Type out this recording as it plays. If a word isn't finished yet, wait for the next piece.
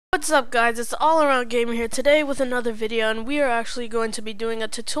What's up guys, it's All Around Gamer here today with another video, and we are actually going to be doing a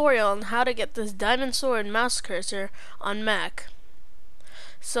tutorial on how to get this diamond sword mouse cursor on Mac.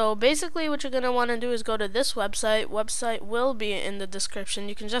 So basically what you're going to want to do is go to this website will be in the description.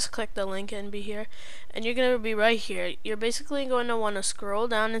 You can just click the link and be here, and you're going to be right here. You're basically going to want to scroll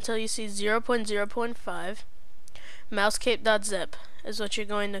down until you see 0.0.5 mousecape.zip is what you're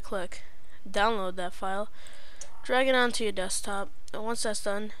going to click. Download that file, drag it onto your desktop, and once that's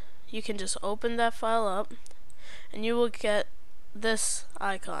done, you can just open that file up and you will get this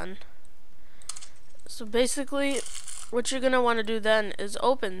icon. So basically what you're going to want to do then is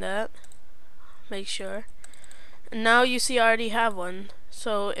open that, make sure, and now you see I already have one.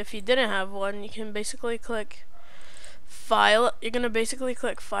 So if you didn't have one, you can basically click file. You're going to basically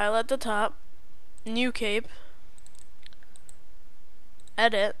click file at the top, new cape,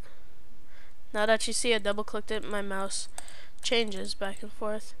 edit. Now that you see I double clicked it, my mouse changes back and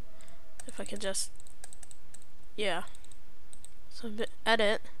forth. If I can just, yeah, so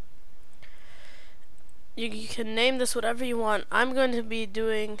edit. You can name this whatever you want. I'm going to be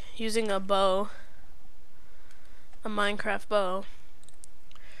using a bow, a Minecraft bow.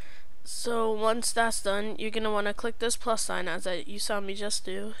 So once that's done, you're gonna want to click this plus sign as you saw me just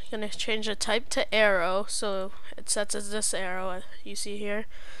do. You're gonna change the type to arrow, so it sets as this arrow you see here.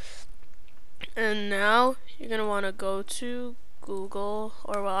 And now you're going to want to go to Google,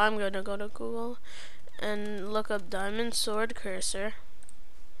 or well, I'm going to go to Google and look up diamond sword cursor.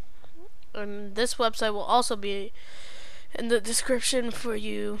 And this website will also be in the description for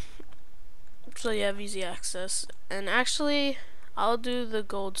you, so you have easy access. And actually, I'll do the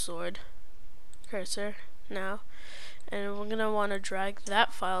gold sword cursor now, and we're going to want to drag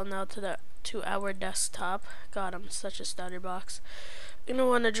that file now to our desktop. God, I'm such a stutterbox. You're gonna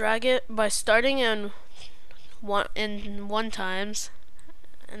want to drag it by starting in one times,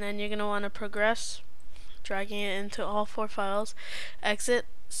 and then you're gonna want to progress, dragging it into all 4 files. Exit,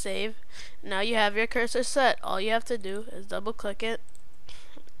 save. Now you have your cursor set. All you have to do is double click it,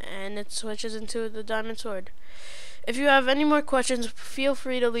 and it switches into the diamond sword. If you have any more questions, feel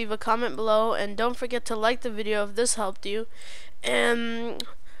free to leave a comment below, and don't forget to like the video if this helped you. And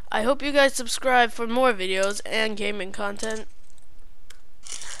I hope you guys subscribe for more videos and gaming content.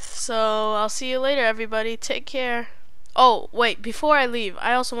 So I'll see you later, everybody. Take care. Oh wait, before I leave,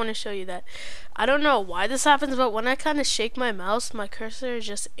 I also want to show you that I don't know why this happens, but when I kind of shake my mouse, my cursor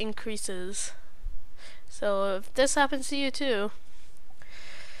just increases. So if this happens to you too,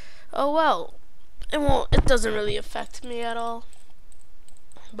 oh well, it doesn't really affect me at all.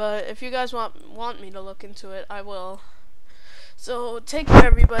 But if you guys want me to look into it, I will. So take care,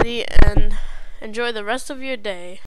 everybody, and enjoy the rest of your day.